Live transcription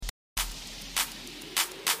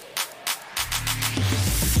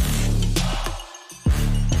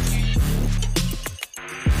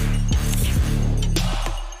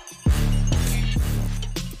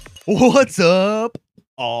What's up,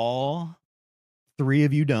 all three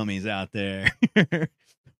of you dummies out there?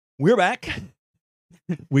 We're back.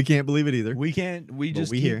 We can't believe it either. We can't. We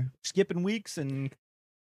just keep here. skipping weeks, and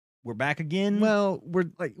we're back again. Well,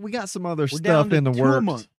 we got some other we're stuff down in the to 2 a works.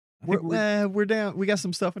 month. We're down. We got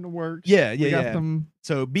some stuff in the works. Yeah, we got yeah. some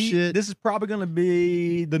So shit. this is probably going to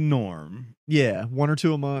be the norm. Yeah, 1 or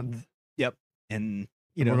 2 a month. Yep. And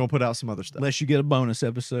We're gonna put out some other stuff unless you get a bonus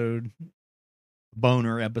episode,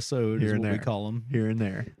 boner episode Here is and what we there. call them. here and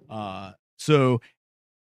there. So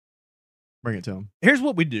Bring it to them. here's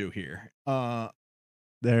what we do here.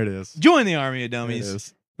 There it is. Join the army of There it dummies.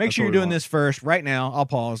 is. Make That's sure what you're we doing want. this first. Right now, I'll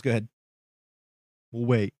pause. Go ahead. We'll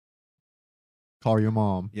wait. Call your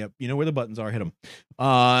mom. Yep. You know where the buttons are. Hit them.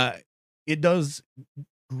 It does.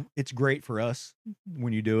 It's great for us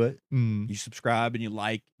when you do it. You subscribe and you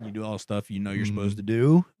like, and you do all the stuff you know you're supposed to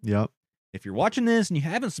do. Yep. If you're watching this and you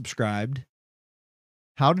haven't subscribed,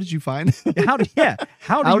 How did you find it? how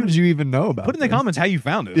did you even know about it? put in the comments how you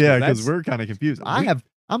found it? Yeah, that's- because we're kind of confused.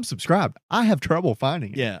 I'm subscribed. I have trouble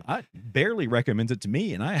finding it. Yeah, I barely recommends it to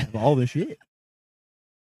me, and I have all this shit.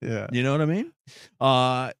 Yeah. You know what I mean?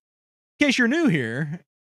 In case you're new here,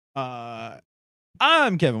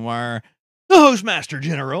 I'm Kevin Wire, the Hostmaster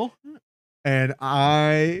General. And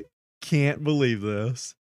I can't believe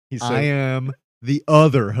this. He's I am the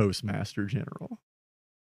other Hostmaster General.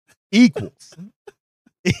 equals.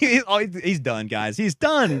 He's done, guys. He's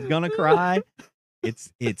done. He's gonna cry.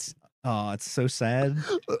 It's so sad.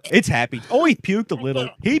 It's happy. Oh, he puked a little.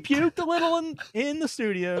 He puked a little in the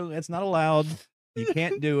studio. That's not allowed. You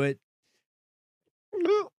can't do it.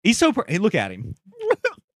 He's so hey, look at him.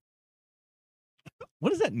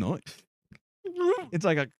 What is that noise? It's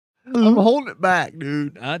like I'm holding it back,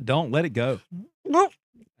 dude. don't let it go.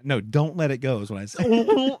 No, don't let it go is what I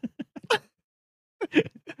say.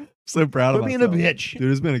 So proud of Quit myself. being a bitch. Dude,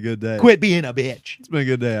 it's been a good day. Quit being a bitch. It's been a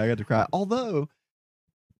good day. I got to cry. Although,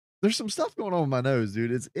 there's some stuff going on with my nose, dude.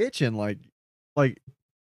 It's itching like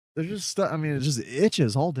there's just stuff. I mean, it just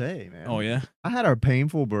itches all day, man. Oh yeah. I had a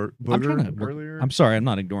painful booger trying to- earlier. I'm sorry, I'm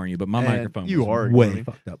not ignoring you, but my And microphone you was are way ignoring.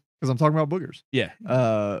 fucked up. Because I'm talking about boogers. Yeah.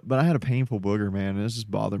 But I had a painful booger, man. And it's just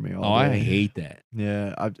bothered me all Oh, I day. hate that.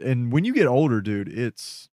 Yeah. And when you get older, dude,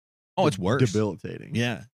 it's It's worse. debilitating.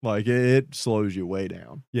 Yeah. Like it slows you way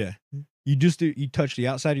down. Yeah. You touch the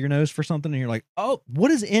outside of your nose for something and you're like, oh,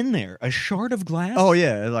 what is in there? A shard of glass? Oh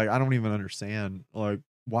yeah. Like I don't even understand. Like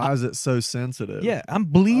why is it so sensitive? Yeah. I'm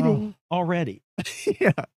bleeding already.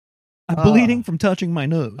 Yeah. I'm bleeding from touching my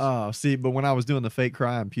nose. Oh, see, but when I was doing the fake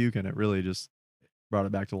cry and puking, it really just brought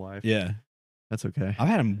it back to life. yeah. That's okay. I've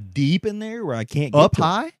had them deep in there where I can't get Up to it.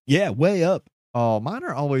 high? Yeah, way up. Oh, mine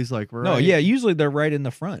are always like right. No, yeah, usually they're right in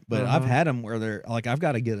the front, but I've Uh-huh. had them where they're like, I've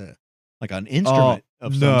got to get an instrument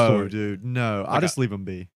of some no, sort. dude, no. I Like just leave them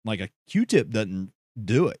be. Like a Q-tip doesn't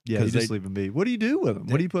do it. Yeah, you 'cause just they- leave them be. What do you do with them?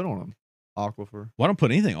 What do you put on them? Aquifer. Well, I don't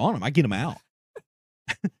put anything on them. I get them out.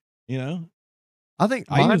 You know? I think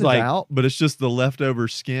I mine use, is like- out, but it's just the leftover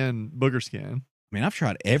skin, booger skin. I mean, I've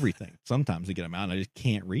tried everything sometimes to get them out, and I just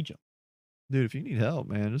can't reach them. Dude, if you need help,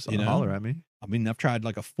 man, just You know? holler at me. I mean, I've tried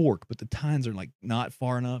like a fork, but the tines are like not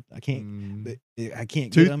far enough. I can't. Mm. I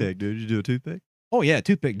can't get them. Toothpick, dude. You do a toothpick? Oh yeah,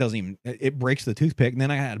 toothpick doesn't even. It breaks the toothpick, and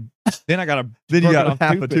then I got a. Then you broken got off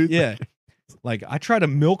half a toothpick. Yeah, like I tried a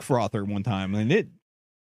milk frother one time, and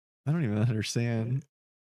I don't even understand.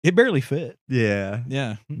 it barely fit. Yeah,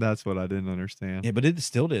 Yeah, that's what I didn't understand. yeah, but it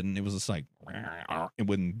still didn't. It was just like it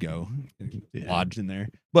wouldn't go. It Yeah. lodged in there,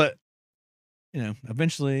 but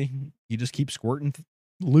eventually you just keep squirting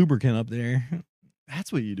lubricant up there.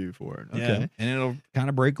 That's what you do for it. Yeah, Okay. and it'll kind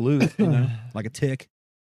of break loose, like a tick.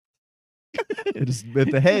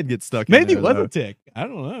 If the head gets stuck in Maybe there, it was though, a tick. I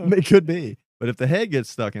don't know. it could be. But if the head gets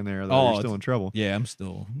stuck in there, though, Oh, you're still in trouble. Yeah, I'm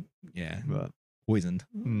still But, poisoned.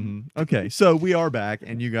 Okay, so we are back,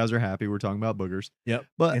 and you guys are happy. We're talking about boogers. Yep.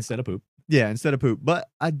 But Instead of poop. yeah, instead of poop. But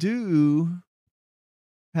I do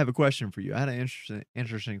have a question for you. I had an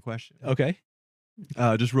interesting question. Okay.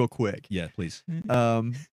 Just real quick. Yeah, please.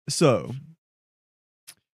 So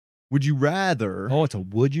would you rather? Oh, it's a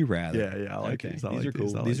would you rather. Yeah, I like Okay, these. I these like are cool.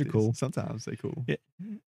 I like These are cool. Sometimes they cool. Yeah.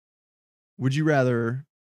 Would you rather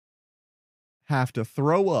have to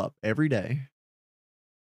throw up every day,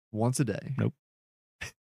 once a day? Nope.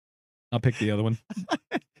 I'll pick the other one.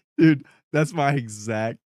 Dude, that's my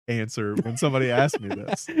exact answer when somebody asked me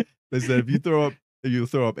this. They said if you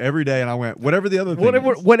throw up every day, and I went whatever the other thing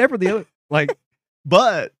is. Whatever the other like.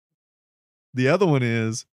 But the other one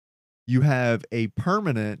is you have a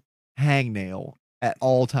permanent hangnail at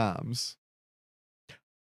all times.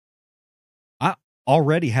 I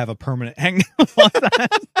already have a permanent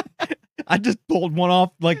hangnail. I just pulled one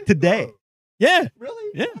off like today. Yeah.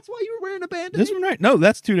 Really? Yeah. That's why you were wearing a bandana. This one right? No,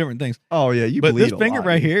 that's two different things. Oh yeah, you But bleed this a finger lot,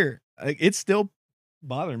 right dude. here, it's still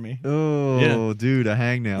bothering me. Oh, dude, a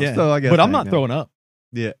hangnail. Yeah. So I guess, But I'm not hangnail. throwing up.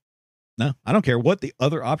 Yeah, No, I don't care what the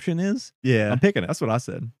other option is. yeah. I'm picking it. That's what I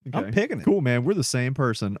said. I'm Okay. picking it. Cool, man. We're the same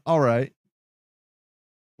person. All right.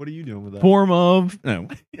 What are you doing with that? Form of no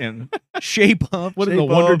and shape of what is Shape the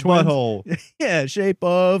Wonder of Twins? butthole. Yeah, shape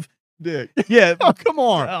of Dick. yeah. Oh, come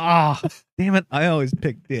on. Ah, damn it! I always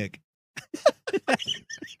pick dick.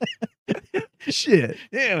 Shit.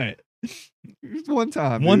 Damn it! Just one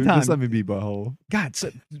time. One dude. time. Just let me be butthole. God,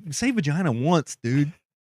 say vagina once, dude.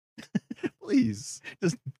 Please.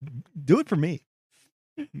 Just do it for me.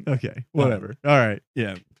 Okay. Whatever. All right.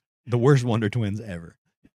 Yeah, the worst Wonder Twins ever.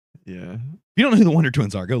 Yeah. If you don't know who the Wonder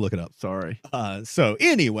Twins are, go look it up. Sorry. So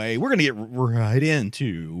anyway, we're gonna get right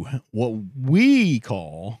into what we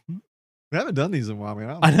call We haven't done these in a while, man.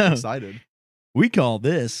 I I'm know. excited.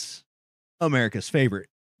 this America's favorite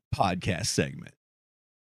podcast segment,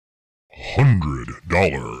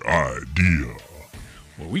 $100 idea.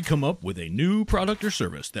 where we come up with a new product or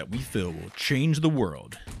service that we feel will change the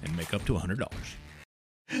world and make up to $100.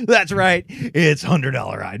 That's right, it's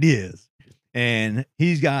 $100 ideas. And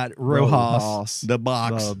he's got Rojas, the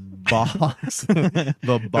box, The box. The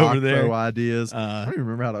over box there. pro ideas. I Uh, don't even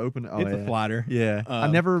remember how to open it. Oh, it's yeah. a flatter. Yeah. I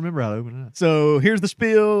never remember how to open it up. So here's the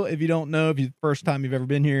spiel. If you don't know, if you first time you've ever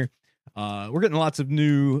been here, we're getting lots of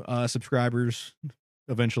new subscribers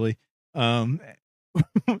eventually.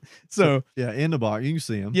 So Yeah, in the box. You can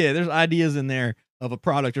see them. yeah, there's ideas in there of a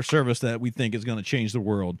product or service that we think is going to change the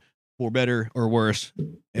world for better or worse.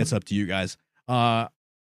 It's up to you guys.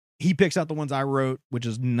 He picks out the ones I wrote, which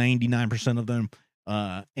is 99% of them.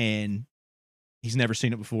 And he's never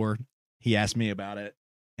seen it before. He asked me about it.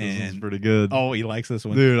 This one's And pretty good. oh, he likes this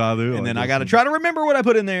one. Dude, I do. and like then I this got to one. try to remember what I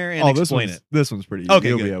put in there and this explain one's, it. This one's pretty easy. Okay,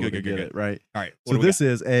 You'll good, be able good, to good, get good. it, right? All right. So this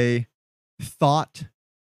is a thought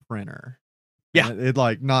printer. Yeah. It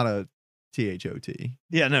like not a THOT.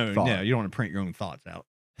 Yeah, no, thought. yeah, you don't want to print your own thoughts out.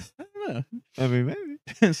 I don't I mean, maybe.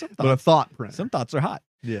 know. Some But a thoughts, thought printer. some thoughts are hot.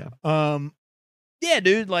 Yeah. Yeah,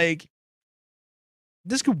 dude, like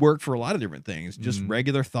this could work for a lot of different things. Just Mhm.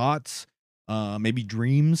 regular thoughts, maybe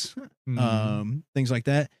dreams, Mhm. things like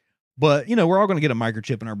that. But you know, we're all going to get a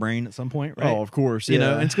microchip in our brain at some point, right? Oh, of course. You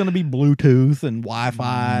know, yeah. it's going to be Bluetooth and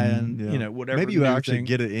Wi-Fi and Yeah. you know whatever. Maybe you the new actually thing-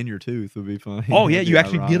 get it in your tooth would be funny. Oh yeah, That'd you be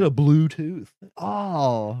actually get a ironic. Bluetooth.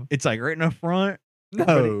 Oh It's like right in the front.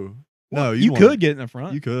 no, no, You want could it- get in the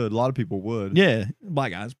front. You could. A lot of people would. Yeah,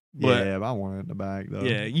 black guys. But yeah, but I want it in the back though.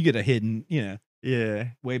 yeah, you get a hidden, you know, yeah.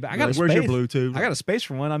 way back. I Like, got a where's space. your Bluetooth? I got a space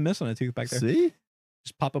for one. I'm missing a tooth back there. See,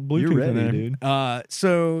 Just pop a Bluetooth You're ready, in there. dude.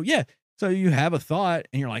 So yeah, so you have a thought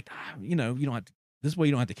and you're like, you know, you don't have to. This way,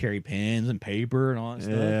 you don't have to carry pens and paper and all that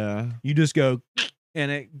stuff. Yeah. You just go,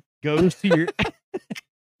 and it goes to your,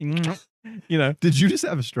 you know, Did you just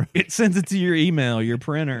have a stroke? it sends it to your email, your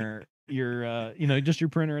printer, your, you know, just your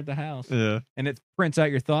printer at the house, Yeah. and it prints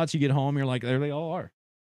out your thoughts. You get home, you're like, there they all are,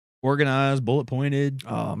 organized, bullet pointed.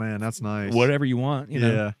 Oh man, that's nice. Whatever you want, you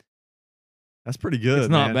know. Yeah. That's pretty good. It's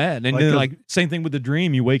not man. bad. And Like, then 'cause- like same thing with the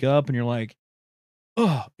dream. You wake up and you're like,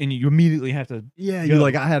 oh, and you immediately have to, Yeah, go. you're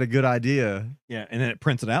like, I had a good idea. yeah, and then it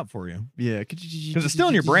prints it out for you. Yeah, Because it's still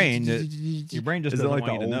in your brain. Your brain just Is it doesn't like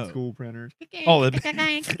want the you to old know. school printers? Oh, the,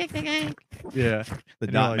 Yeah. the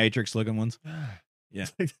And dot you're like- matrix looking ones. Yeah.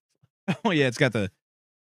 Oh yeah, it's got the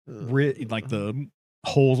like the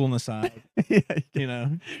holes on the side. yeah. You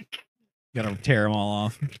know, got to tear them all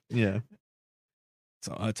off. Yeah.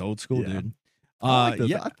 So it's old school, Yeah. dude. I like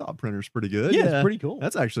Yeah, I thought printer's pretty good. yeah, it's pretty cool.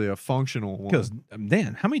 That's actually a functional one. Because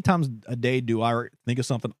Dan, how many times a day do I think of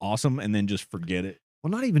something awesome and then just forget it? Well,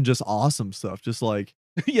 not even just awesome stuff, just like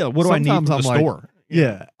Yeah, what do I need from Sometimes the I'm like, store?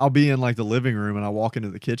 yeah, I'll be in like the living room and I walk into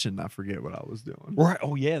the kitchen and I forget what I was doing. Right.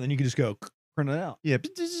 Oh yeah, then you can just go print it out. Yeah, And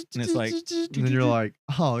it's like, and then you're like,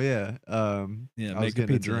 oh yeah, Yeah, I was make a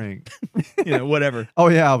getting a pizza. drink. You know, whatever. Oh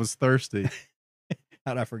yeah, I was thirsty.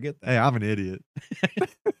 How'd I forget that? Hey, I'm an idiot.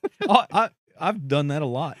 Oh, I've done that a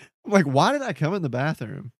lot. I'm like, why did I come in the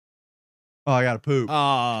bathroom? Oh, I got to poop.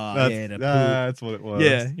 Oh, that's, yeah, the poop. that's what it was.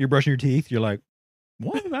 Yeah, you're brushing your teeth. You're like,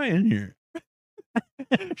 why am I in here?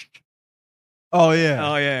 Oh yeah.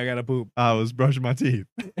 Oh yeah, I gotta poop. I was brushing my teeth.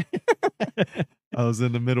 I was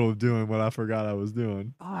in the middle of doing what I forgot I was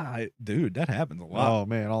doing. Dude, that happens a lot. Oh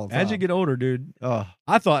man, all the time. As you get older, dude, Oh,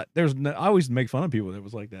 I thought there's no, I always make fun of people that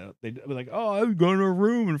was like that. They'd be like, oh, I would go into a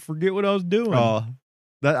room and forget what I was doing.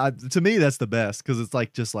 to me that's the best because it's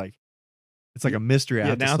like just like it's like a mystery. I yeah,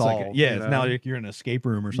 have to now it's solve, like, yeah, you it's now know? like you're in an escape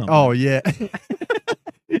room or something. Oh yeah.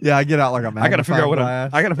 Yeah, I get out like a I gotta figure out what I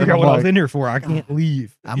gotta figure out what I was in here for. I can't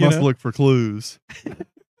leave. I you must know? look for clues.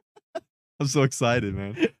 I'm so excited,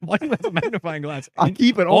 man. Why do you have a magnifying glass? I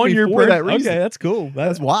keep it on me your for that print? reason. Okay, that's cool.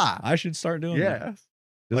 That's why. I should start doing that. Yeah. Just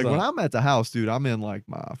Like when I'm at the house, dude, I'm in like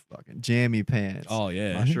my fucking jammy pants. oh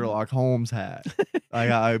yeah, My Sherlock Holmes hat. I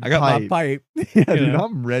got my pipe. Yeah, dude, know?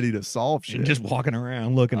 I'm ready to solve shit. And just walking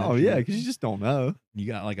around looking at oh shit. yeah, because you just don't know. You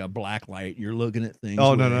got like a black light. You're looking at things.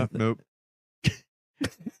 Oh no, with. nope.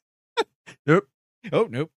 Nope. Oh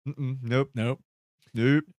nope, Nope. nope.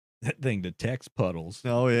 Nope. That thing detects puddles.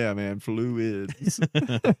 Oh yeah, man. Fluids.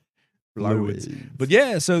 Fluids. But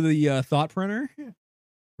yeah, so the thought printer,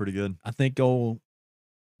 pretty good. I think old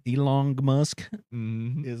Elon Musk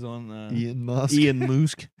Mhm. is on Ian Musk. Ian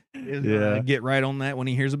Musk is Yeah. gonna get right on that when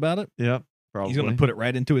he hears about it. Yep. Probably. He's gonna put it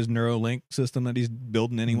right into his Neuralink system that he's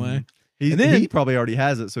building anyway. Mhm. He And then- probably already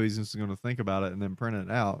has it, so he's just going to think about it and then print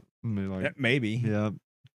it out. I mean, like, Maybe. yeah,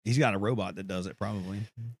 He's got a robot that does it probably.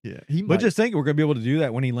 yeah. He But might. just think we're gonna be able to do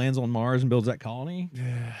that when he lands on Mars and builds that colony.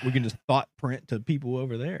 Yeah. We can just thought print to people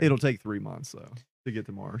over there. It'll take 3 months though to get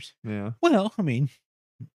to Mars. Yeah, well, I mean,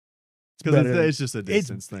 because better- it's just a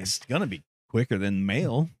distance thing. It's gonna be quicker than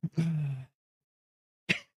mail.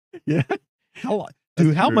 Yeah, How, That's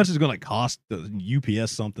dude, how true. much is it gonna cost the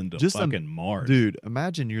UPS something to Just fucking Mars? dude.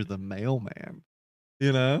 Imagine you're the mailman.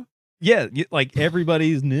 You know, Yeah, like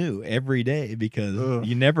everybody's new every day because Ugh.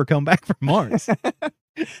 you never come back from Mars.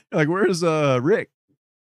 like where's Rick?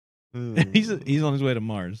 he's on his way to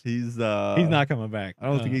Mars. he's He's not coming back. I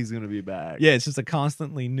don't think he's gonna be back. Yeah, it's just a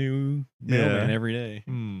constantly new mailman Yeah. every day.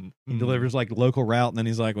 Mm, He mm. delivers like local route, and then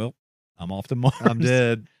he's like, "Well, I'm off to Mars. I'm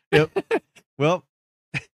dead. Yep. Well,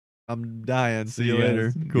 I'm dying. See you guys.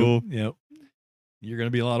 later. Cool. Yep. You're gonna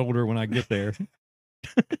be a lot older when I get there.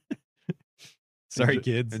 Sorry,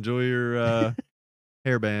 kids. Enjoy your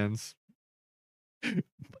hair bands.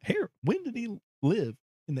 Hair. When did he live?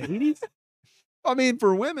 In the 80s? I mean,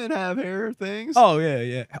 for women have hair things. Oh yeah,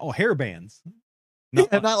 yeah. Oh, hair bands. Yeah,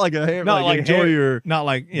 not like a hair. not like like enjoy hair- your Not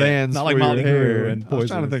like bands. not like for your Motley hair. Crue and I was Poison.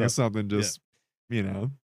 trying to and think of stuff. something just you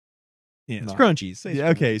know. Yeah, not- scrunchies. Say Yeah,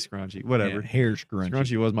 okay, scrunchy, whatever. Yeah, hair scrunchie.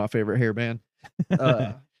 Scrunchy was my favorite hair band.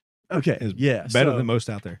 Okay, Is yeah, better so, than most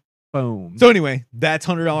out there. boom. So anyway, that's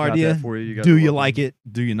 $100 Got that idea. for you. You got Do the you one. like it?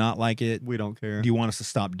 Do you not like it? We don't care. Do you want us to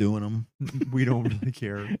stop doing them? We don't really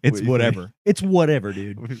care. It's what you whatever. It's whatever,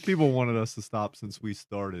 dude. think. People wanted us to stop since we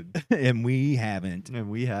started, And we haven't. and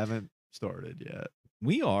we haven't started yet.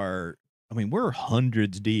 We are. I mean, we're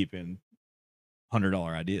hundreds deep in $100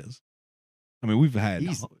 ideas. I mean, we've had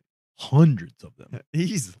Easily. hundreds of them.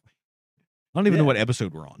 Easily. I don't even know Yeah. what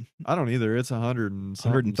episode we're on, I don't either. It's 100 and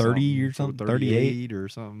 130 or something, 38 or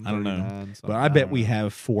something. I don't know. 39, but something. I bet don't we know.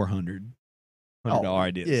 have $400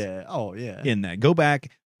 ideas. Yeah. Oh yeah. In that, go back,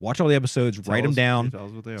 watch all the episodes, write them down, Tell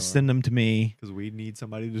us what they are. send them to me. Because we need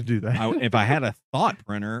somebody to do that. If I had a thought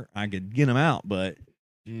printer, I could get them out, but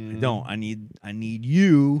Yeah. I don't. I need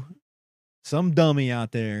you, some dummy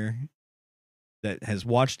out there that has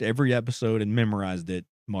watched every episode and memorized it,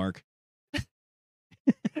 Mark.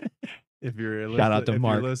 If you're Shout out to if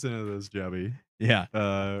Mark. you're listening to this, Jubby, Yeah.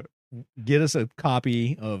 Get us a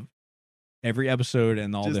copy of every episode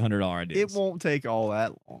and all Just- the $100 ideas. it won't take all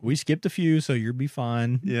that long. We skipped a few, so you'll be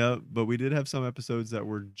fine. Yeah, but we did have some episodes that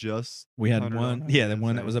were just. We had $100 one, the ideas,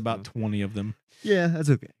 one that was about so- 20 of them. Yeah,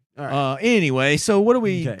 that's okay. All right. Anyway, so what are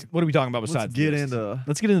we Okay. talking about besides Let's get this? into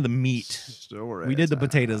Let's get into the meat. story We did the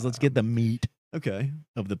potatoes. Let's get the meat Okay,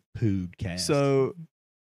 of the podcast. so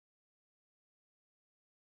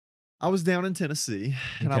I was down in Tennessee,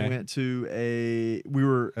 and I Okay. went to we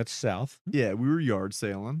were that's south. we were yard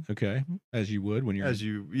sailing Okay, as you would when you're as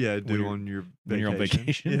you do you're- on your when you're on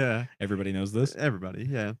vacation. Yeah, Everybody knows this. everybody,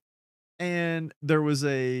 yeah. And there was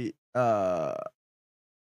a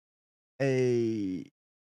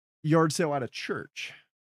yard sale at a church.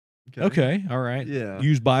 Okay, all right. Yeah.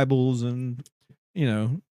 Use Bibles and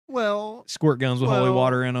Well, squirt guns with holy Well-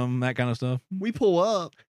 water in them, that kind of stuff. we pull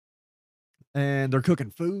up and they're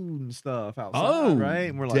cooking food and stuff outside, Oh, right?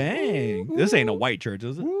 And we're like, dang, "Ooh, this ain't a ooh, white church,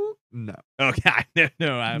 is it? ooh." No. Okay,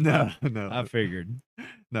 no, I No. figured.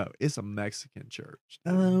 No, it's a Mexican church.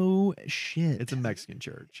 Oh shit! It's a Mexican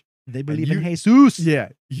church. They believe you- in Jesus. Yeah,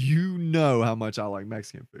 you know how much I like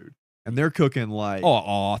Mexican food. And they're cooking like Oh,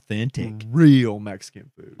 authentic. real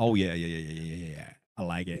Mexican food. Oh yeah. I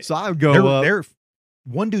like it. So I go they're, up. they're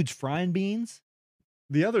one dude's frying beans,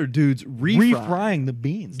 The other dude's refrying. refrying the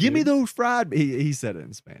beans. Give me dude. those fried. He said it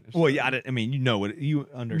in Spanish. Well, yeah, I mean, you know what you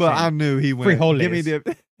understand. but I knew he went. Give me Frijoles.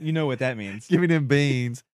 them. you know what that means. Give me them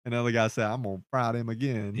beans. And the other guy said, "I'm gonna fry them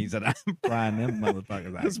again." He said, "I'm frying them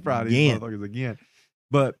motherfuckers." Let's fry these again." motherfuckers again.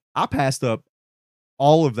 But I passed up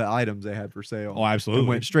all of the items they had for sale. Oh, And absolutely.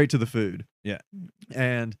 went straight to the food. Yeah.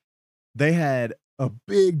 And they had a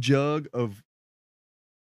big jug of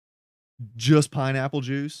just pineapple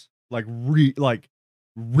juice, like real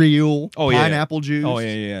Oh, yeah. pineapple juice. Oh,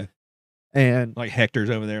 yeah. And Like Hector's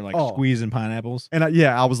over there, like Oh. squeezing pineapples. and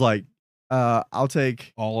I was like, I'll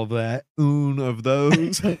take All of that. un of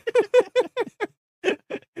those.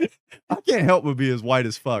 I can't help but be as white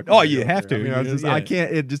as fuck. Oh, when I you go have there. I to, mean, you know, I yeah.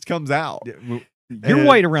 can't. It just comes out. You're And-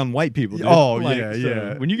 white around white people, dude. Oh, Like, yeah, so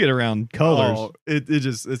yeah. When you get around colors, Oh,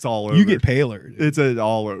 it's all over. you get paler. Dude. It's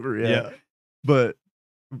all over. Yeah. But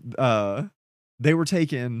they were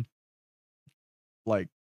taking like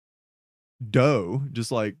dough,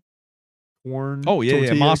 just like corn. Oh, yeah,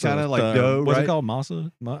 tortilla, masa. kind of like dough. What's right? it called?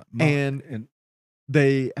 Masa? And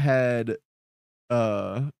they had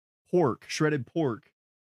pork, shredded pork,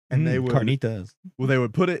 and they would carnitas. well, they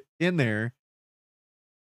would put it in there,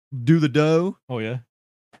 do the dough, Oh, yeah.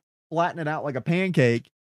 flatten it out like a pancake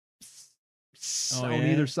Oh, on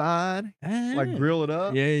yeah. either side, like grill it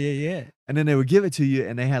up, Yeah. and then they would give it to you,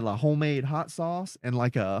 and they had like homemade hot sauce and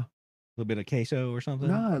like a little bit of queso or something.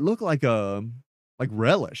 no, it looked like a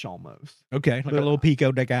relish almost. Okay, like But- a little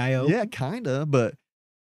pico de gallo. Yeah, kinda, but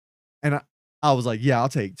and I was like, yeah, I'll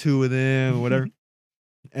take 2 of them or whatever,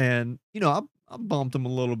 and I bumped them a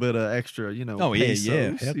little bit of extra, Oh, yeah, yeah.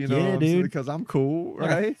 pesos, Heck you yeah, know, what I'm saying? dude. Because I'm cool, Like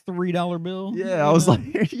right? a $3 bill. Yeah, I was like,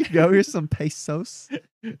 here you go, here's some pesos.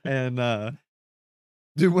 And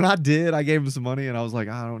dude, when I did, I gave him some money and I was like,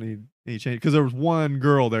 I don't need any change. Because there was one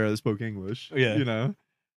girl there that spoke English. Yeah.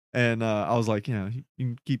 And I was like, you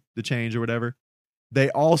can keep the change or whatever. They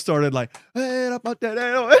all started like, hey,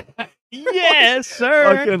 Yes,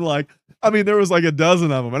 sir. fucking like, I mean, there was like a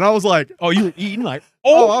dozen of them. And I was like, Oh, you were eating like,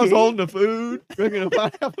 oh, I was holding the food, drinking a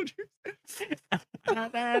pineapple juice. I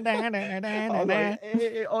was like,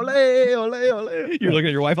 hey, ole, ole, ole. You're looking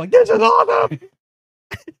at your wife like, this is awesome.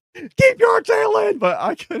 Keep your tail in. But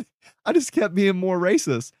I just kept being more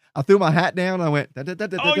racist. I threw my hat down. I went.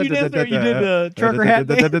 Oh, you did the trucker hat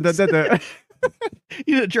dance.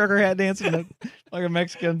 You did a trucker hat dance like a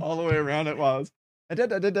Mexican. all the way around. It was. I I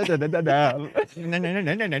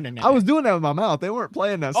was doing that with my mouth. They weren't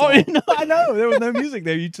playing that Oh, song. no, I know. There was no music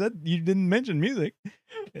there. You said you didn't mention music.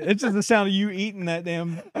 It's just the sound of you eating that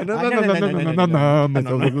damn.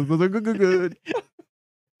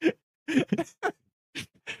 Good.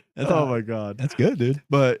 Oh my god. That's good, dude.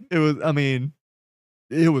 But it was. I mean,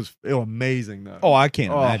 it was amazing though. Oh, I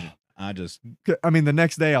can't Oh. imagine. I just, I mean, the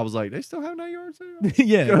next day I was like, they still have that yard sale.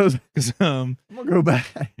 yeah. Because 'Cause, I'm gonna go back.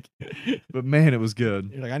 But man, it was good.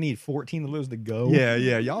 you're like, I need 14 of those to go. Yeah,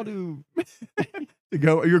 y'all do to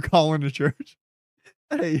go. You're calling the church.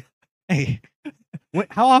 Hey, Hey,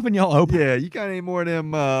 how often y'all open? yeah, you got any more of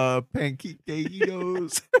them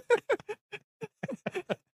panquequeitos?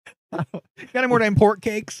 Got any more damn pork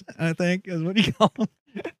cakes? I think is what you call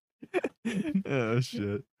them. Oh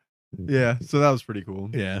shit. Yeah, so that was pretty cool.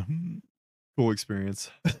 Yeah. Cool experience.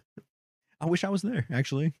 I wish I was there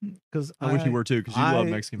actually, because I wish you were too, because you love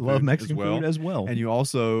Mexican food. Love Mexican as well. food as well. And you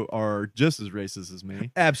also are just as racist as me,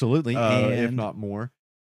 Absolutely, if and not more.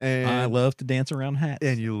 And I love to dance around hats.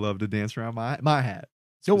 and you love to dance around my hat.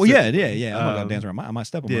 So well, yeah. I'm specifically. not gonna dance around. I might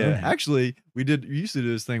step on my own Yeah, hat. actually, we used to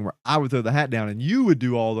do this thing where I would throw the hat down and you would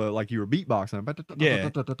do all the like you were beatboxing.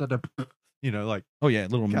 Yeah. Like Oh yeah,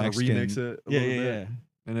 little kind of Mexican. remix it. A Yeah, little yeah, bit.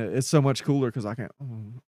 And it's so much cooler because I can't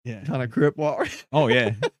yeah. kind of crip walk Oh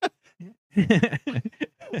yeah.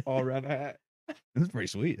 all around the hat. This is pretty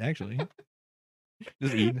sweet, actually.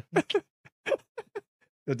 Just eat.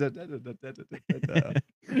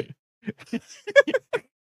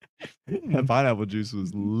 That pineapple juice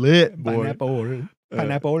was lit, boy. Pineapple.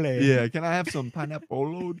 Pineapple. Yeah, can I have some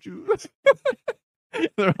pineapple juice?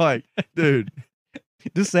 They're like, dude,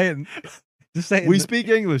 Just saying. Just saying. we speak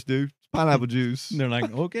English, dude. It's pineapple juice. They're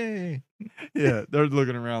like, okay. Yeah, they're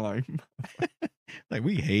looking around like, Like,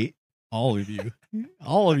 we hate all of you.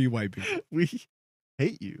 All of you white people. we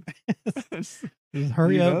hate you. Just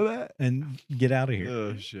hurry you up know that? and get out of here.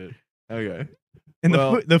 Oh shit. Okay. And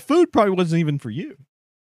well- the food probably wasn't even for you.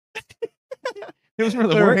 It was for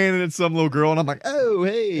the They were work. handing it to some little girl, and I'm like, oh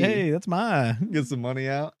hey, Hey, that's my. get some money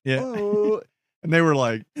out. Yeah. Oh. And they were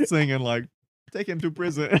like singing like, take him to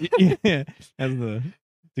prison. Yeah. As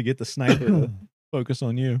to get the sniper to focus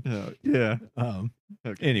on you. Yeah.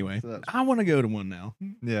 Okay. Anyway, So that's- I want to go to one now.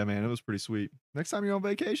 yeah, man, it was pretty sweet. Next time you're on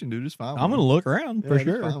vacation, dude, just find one. I'm gonna look around Yeah, for just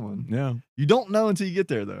sure. find one. Yeah. You don't know until you get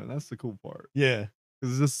there, though. That's the cool part. Yeah.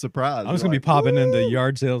 It's just a surprise. I'm just gonna be popping into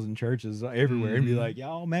yard sales and churches everywhere and be like,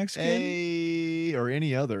 y'all Mexican, hey, or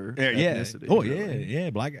any other yeah. ethnicity. Oh really. yeah.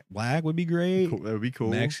 Black would be great. Cool. That would be cool.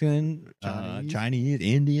 Mexican, Chinese,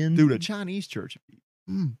 Indian. Dude, a Chinese church.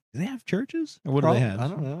 Do they have churches? Or what do they have? I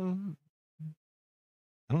don't know.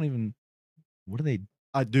 I don't even. What do they?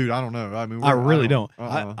 I don't know. I mean, I really don't.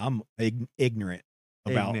 Uh-uh. I'm ignorant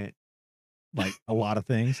about like a lot of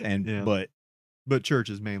things, and but church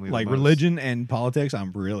is mainly like the most. religion and politics.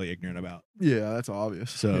 I'm really ignorant about. Yeah, that's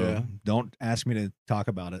obvious. So don't ask me to talk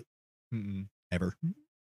about it ever.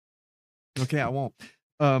 Okay, I won't.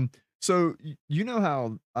 So you know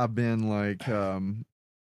how I've been like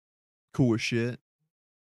cool as shit.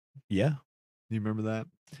 Yeah, you remember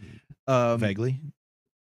that? Vaguely.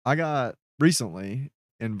 I got recently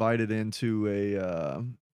invited into a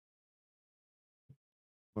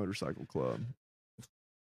motorcycle club.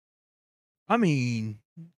 I mean,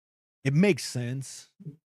 it makes sense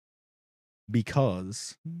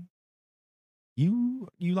because you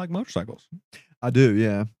like motorcycles. I do,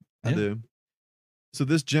 yeah. I Yeah. do. So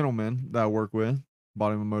this gentleman that I work with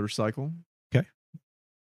bought him a motorcycle. Okay.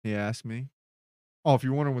 He asked me, "Oh, if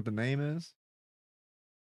you're wondering what the name is,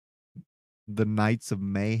 the Knights of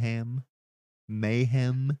Mayhem."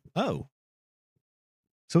 Mayhem. Oh,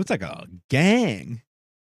 so it's like a gang.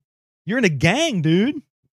 You're in a gang, dude.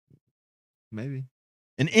 Maybe.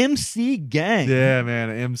 An MC gang. Yeah, man,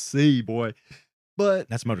 an MC boy. But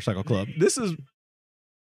That's Motorcycle Club. this is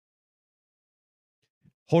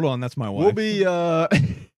Hold on, that's my wife. we'll be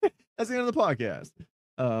that's the end of the podcast.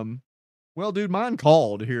 Well, dude, mine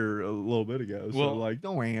called here a little bit ago. So Well- like,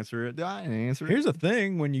 don't answer it. I didn't answer it. Here's the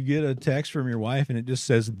thing: when you get a text from your wife and it just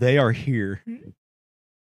says they are here,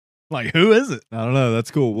 like who is it? I don't know.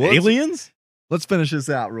 That's cool. Well, Aliens? let's finish this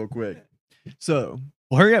out real quick. So,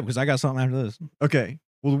 Well, hurry up because I got something after this. okay.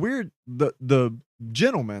 Well, the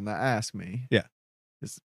gentleman that asked me, Yeah.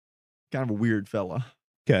 is kind of a weird fella.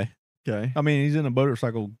 Okay, Okay. I mean he's in a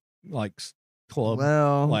motorcycle like club,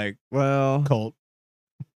 Well, like well, cult.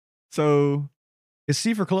 so Is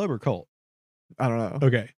C for club or cult? I don't know,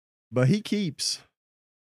 Okay, but he keeps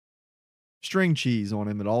string cheese on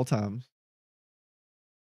him at all times,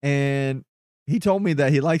 and he told me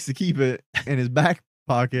that he likes to keep it in his back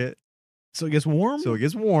pocket so it gets warm. so it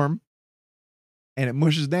gets warm, and it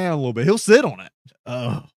mushes down a little bit. He'll sit on it.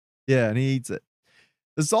 Oh, Yeah, and he eats it.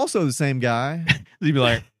 It's also the same guy. he'd be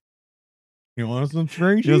like, "You want some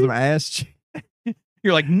string He does cheese?" some ass cheese.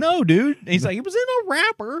 You're like, "No, dude." And he's like, "It was in a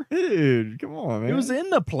wrapper. Dude, come on, man. It was in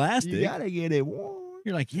the plastic." You gotta get it warm.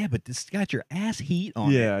 You're like, "Yeah, but this got your ass heat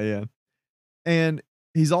on it." Yeah. And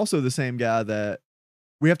he's also the same guy that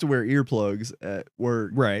we have to wear earplugs at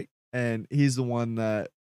work. Right. And he's the one that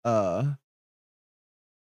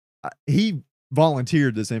he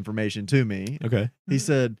volunteered this information to me. Okay. He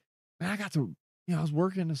said, "Man, I got to, I was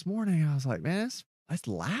working this morning. I was like, man, that's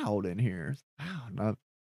loud in here. It's loud." And I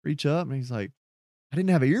reach up and he's like, "I didn't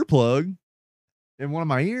have an earplug in one of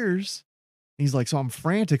my ears." He's like, so I'm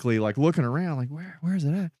frantically like looking around, like, where is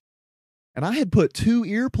it at? And I had put 2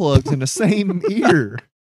 earplugs in the same ear.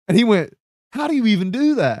 And he went, "How do you even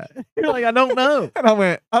do that?" You're like, "I don't know." And I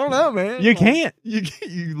went, "I don't know, man. You Like, can't.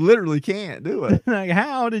 You literally can't do it." Like,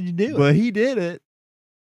 how did you do But he did it.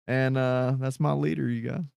 And that's my leader, you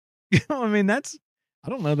guys. it? I mean, I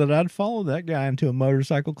don't know that I'd follow that guy into a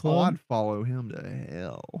motorcycle Oh, club. I'd follow him to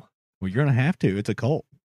hell. Well, you're gonna have to. It's a cult.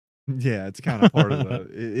 Yeah, it's kind of part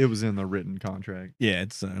of it was in the written contract. Yeah,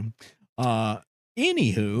 it's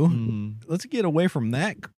anywho, let's get away from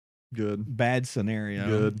that Good. bad scenario.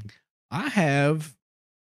 Good. I have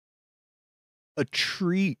a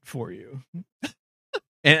treat for you.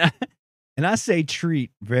 and I say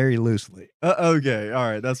treat very loosely Okay. All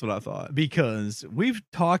right. That's what I thought. because we've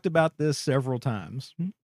talked about this several times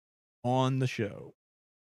on the show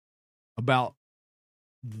about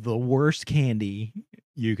the worst candy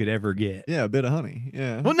you could ever get. Yeah, a bit of honey.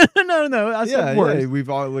 Yeah. Well, no. I said yeah, worst. yeah. We've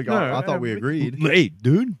all like, No, I thought we agreed. Hey,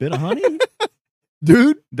 dude, bit of honey?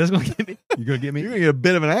 Dude, That's gonna get me. You're gonna get me. you're gonna get a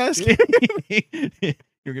bit of an ass. You're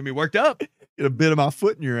gonna be worked up. Get a bit of my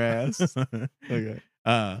foot in your ass. Okay.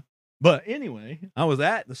 But anyway, I was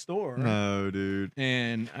at the store No, dude.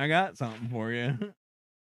 and I got something for you.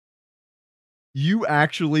 You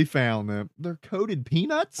actually found them. They're coated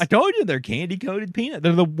peanuts? I told you they're candy coated peanut.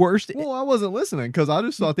 They're the worst. Well, I wasn't listening because I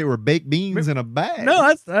just thought they were baked beans in a bag. No,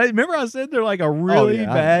 I remember I said they're like a really yeah, I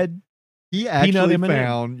know. bad. He actually M&M.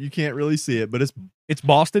 found, you can't really see it, but it's It's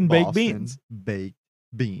Boston baked Boston beans. baked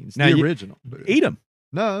beans. Now the you- original. Dude. Eat them.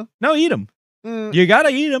 No. No, eat them. Uh, You gotta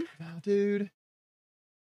eat them no, dude.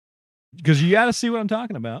 because you gotta see what I'm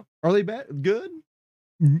talking about. Are they bad? Good?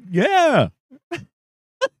 Yeah.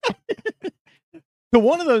 To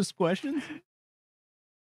one of those questions,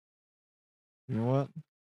 You know what?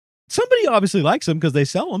 somebody obviously likes them because they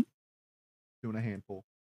sell them. Doing a handful.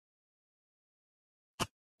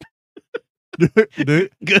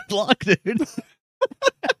 Dude, Good luck, dude.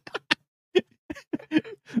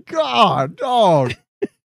 God, dog.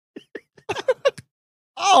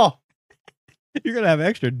 Oh, You're gonna have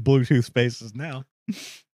extra Bluetooth spaces now.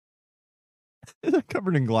 they're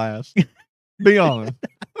covered in glass. Be honest.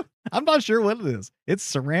 I'm not sure what it is. It's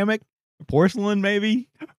ceramic, porcelain, maybe.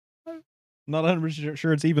 Not 100%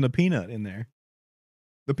 sure it's even a peanut in there.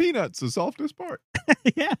 The peanut's the softest part.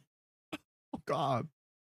 Yeah. Oh, God.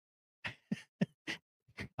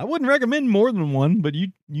 I wouldn't recommend more than one, but you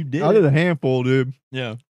did. I did a handful, dude.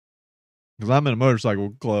 Yeah. Because I'm in a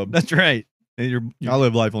motorcycle club. That's right. And I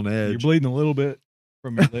live life on the you're edge. bleeding a little bit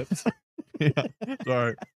from your lips. Yeah.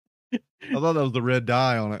 Sorry. I thought that was the red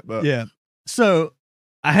dye on it, but Yeah. So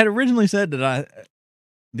I had originally said that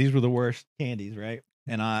these were the worst candies, right?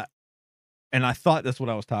 And I thought that's what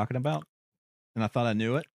I was talking about. And I thought I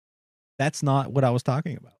knew it. That's not what I was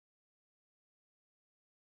talking about.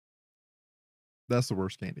 that's the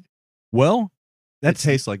worst candy. Well, That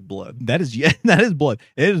tastes like blood. that is yet that is blood.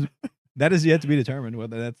 That is yet to be determined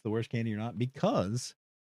whether that's the worst candy or not, because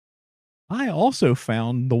I also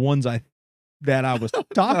found the ones that I was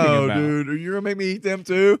talking Oh, about. dude, are you gonna make me eat them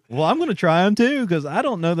too? Well, I'm going to try them too because I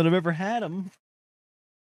don't know that I've ever had them.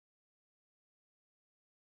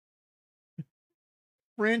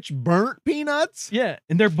 French burnt peanuts? Yeah,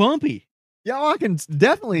 and they're bumpy. Yeah, I can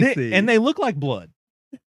definitely see. And they look like blood.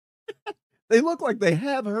 they look like they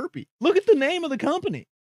have herpes. Look at the name of the company.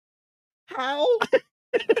 How?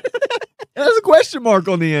 There's a question mark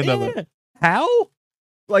on the end of it. How?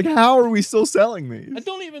 Like, how are we still selling these? I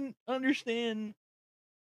don't even understand.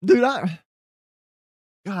 Dude, I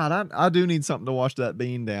do need something to wash that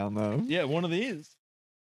bean down, though. Yeah, one of these.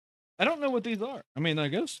 I don't know what these are. I mean, I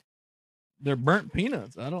guess they're burnt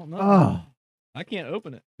peanuts. I don't know. Oh, I can't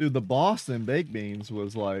open it. dude, the Boston baked beans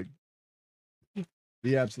was like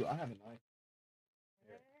the absolute. I have a knife.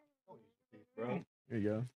 Bro, here you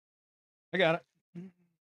go. I got it.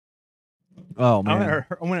 Oh man,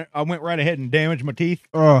 I went right ahead and damaged my teeth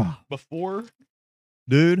before.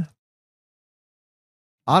 Dude,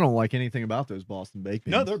 I don't like anything about those Boston baked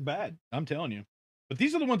beans. No, they're bad. I'm telling you. But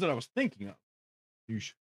these are the ones that I was thinking of.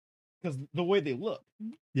 Because the way they look.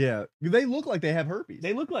 Yeah, they look like they have herpes.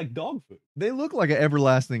 They look like dog food. They look like an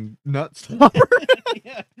everlasting nut stopper.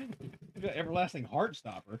 Yeah. They've got everlasting heart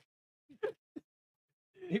stopper.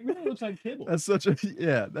 It really looks like kibble. That's such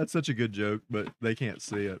a good joke, but they can't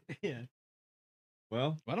see it. Yeah.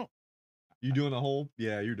 Well, I don't. you doing the whole?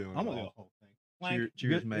 Yeah, you're doing. I'm the gonna do whole. the whole thing.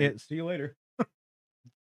 Cheers, Good- mate. Yeah, see you later.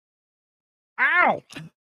 Ow!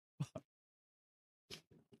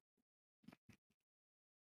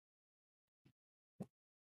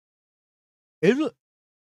 Is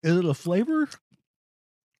it a flavor?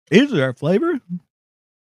 Is there a flavor?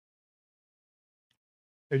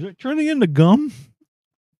 Is it turning into gum?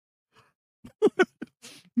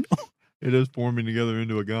 It is forming together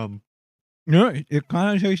into a gum. No, it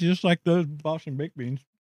kind of tastes just like those Boston baked beans.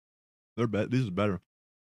 These are better.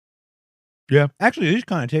 Yeah, actually, these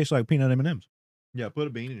kind of taste like peanut M&Ms. Yeah, put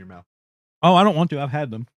a bean in your mouth. Oh, I don't want to. I've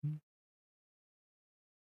had them.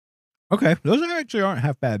 Okay, those actually aren't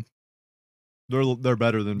half bad. They're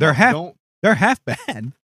better than They're half- Don't, They're half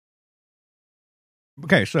bad.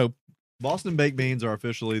 Okay, so Boston baked beans are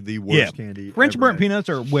officially the worst candy. French ever burnt made. peanuts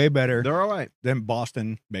are way better They're all right. than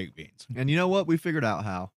Boston baked beans. And you know what? We figured out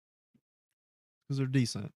how. Because they're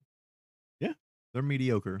decent. Yeah. They're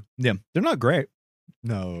mediocre. Yeah, they're not great.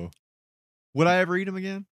 No. Would I ever eat them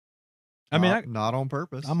again? I mean, not on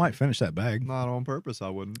purpose. I might finish that bag. Not on purpose, I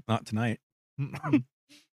wouldn't. Not tonight.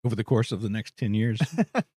 Over the course of the next 10 years.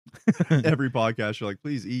 Every podcast, you're like,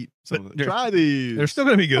 please eat some of it. They're- Try these. They're still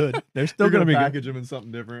going to be good. They're still You're going to be good. package them in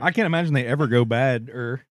something different. I can't imagine they ever go bad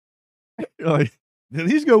or You're like, do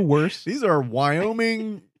these go worse. these are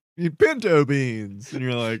Wyoming pinto beans. And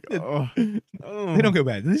you're like, oh. They don't go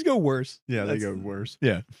bad. These go worse. Yeah, they That's- go worse.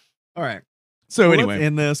 Yeah. All right. So Well, anyway, let's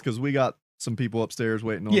end this because we got some people upstairs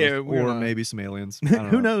waiting on Yeah, us, we're or not- maybe some aliens. I don't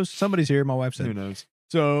who know. knows? Somebody's here. My wife said. Who knows?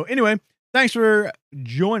 So anyway, thanks for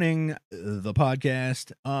joining the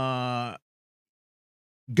podcast.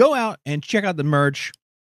 Go out and check out the merch.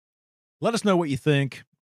 Let us know what you think.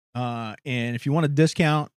 And if you want a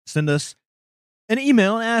discount, send us an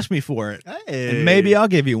email and ask me for it. Hey, And maybe I'll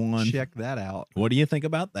give you one. check that out. What do you think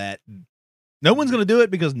about that? No one's going to do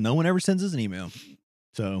it because no one ever sends us an email.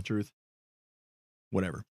 So Truth.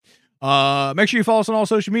 whatever. Make sure you follow us on all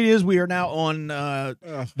social medias. We are now on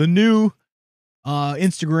the new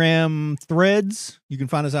Instagram threads. You can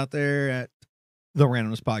find us out there at the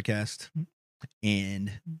Randomness Podcast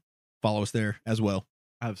and follow us there as well.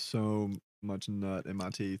 I have so much nut in my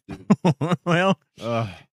teeth, dude. Well, Ugh.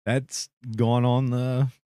 that's going on the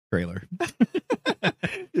trailer.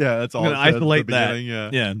 Yeah, that's all. I'm gonna it says at the isolate that. beginning, Yeah.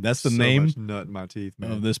 Yeah, that's the So name much nut in my teeth,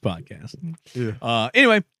 man. of this podcast. Yeah.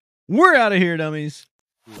 Anyway, we're out of here, dummies.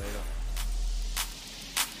 Later.